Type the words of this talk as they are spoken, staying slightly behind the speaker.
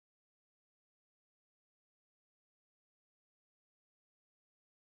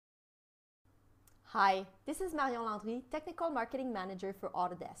Hi, this is Marion Landry, Technical Marketing Manager for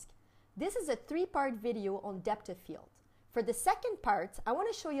Autodesk. This is a three-part video on depth of field. For the second part, I want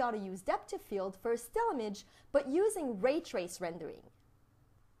to show you how to use depth of field for a still image, but using ray trace rendering.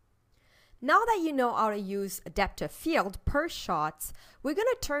 Now that you know how to use depth of field per shot, we're going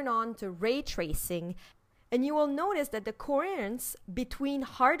to turn on to ray tracing, and you will notice that the coherence between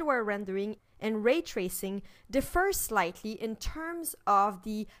hardware rendering and ray tracing differs slightly in terms of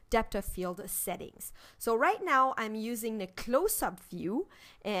the depth of field settings. So right now I'm using the close-up view,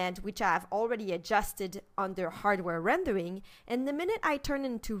 and which I've already adjusted under hardware rendering, and the minute I turn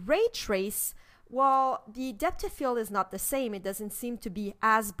into ray trace, well, the depth of field is not the same. It doesn't seem to be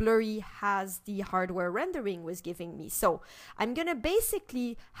as blurry as the hardware rendering was giving me. So I'm going to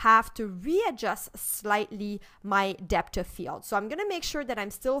basically have to readjust slightly my depth of field. So I'm going to make sure that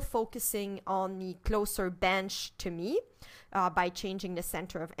I'm still focusing on the closer bench to me by changing the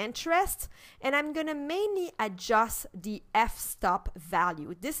center of interest. And I'm going to mainly adjust the f-stop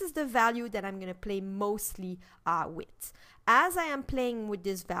value. This is the value that I'm going to play mostly with. As I am playing with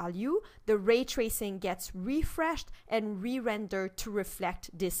this value, the ray tracing gets refreshed and re-rendered to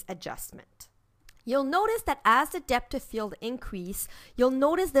reflect this adjustment. You'll notice that as the depth of field increases, you'll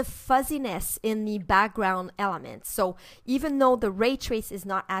notice the fuzziness in the background elements. So even though the ray trace is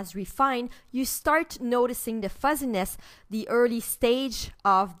not as refined, you start noticing the fuzziness, the early stage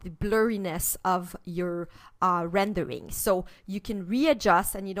of the blurriness of your rendering. So you can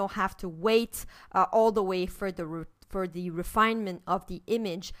readjust and you don't have to wait all the way for the refinement of the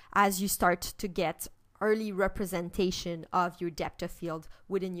image as you start to get early representation of your depth of field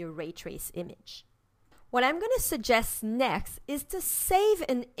within your ray trace image. What I'm going to suggest next is to save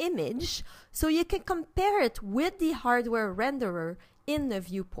an image so you can compare it with the hardware renderer in the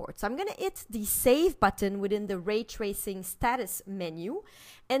viewport. So I'm going to hit the save button within the ray tracing status menu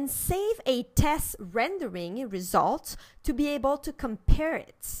and save a test rendering result to be able to compare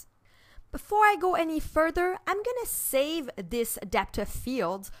it. Before I go any further, I'm going to save this depth of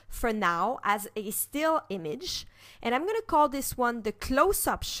field for now as a still image, and I'm going to call this one the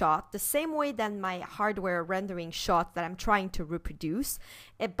close-up shot, the same way than my hardware rendering shot that I'm trying to reproduce.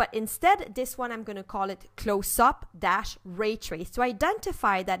 But instead, this one I'm going to call it close-up-ray trace to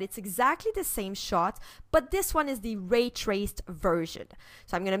identify that it's exactly the same shot, but this one is the ray traced version.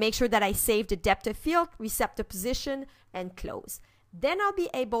 So I'm going to make sure that I save the depth of field, reset the position, and close. Then I'll be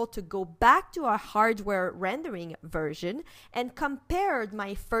able to go back to a hardware rendering version and compare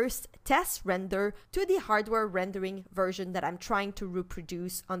my first test render to the hardware rendering version that I'm trying to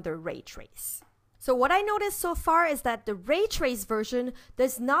reproduce under ray trace. So what I noticed so far is that the ray trace version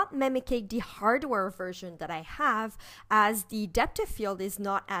does not mimic the hardware version that I have, as the depth of field is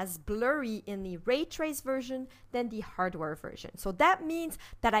not as blurry in the ray trace version than the hardware version. So that means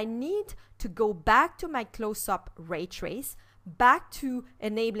that I need to go back to my close-up ray trace, back to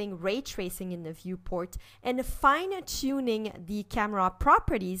enabling ray tracing in the viewport, and fine-tuning the camera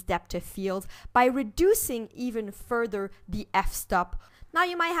properties depth of field by reducing even further the f-stop. Now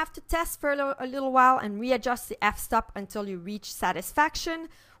you might have to test for a little while and readjust the f-stop until you reach satisfaction.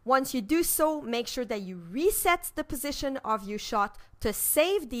 Once you do so, make sure that you reset the position of your shot to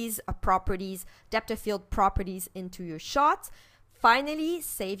save these properties, depth of field properties, into your shot. Finally,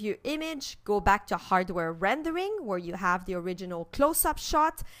 save your image, go back to hardware rendering where you have the original close-up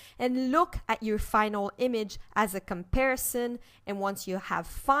shot, and look at your final image as a comparison. And once you have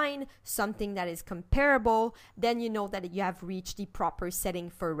found something that is comparable, then you know that you have reached the proper setting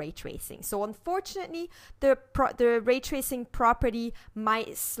for ray tracing. So unfortunately, the ray tracing property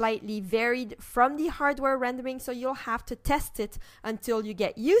might slightly varied from the hardware rendering, so you'll have to test it until you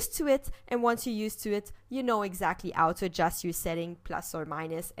get used to it. And once you're used to it, you know exactly how to adjust your setting plus or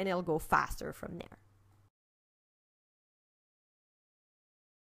minus, and it'll go faster from there.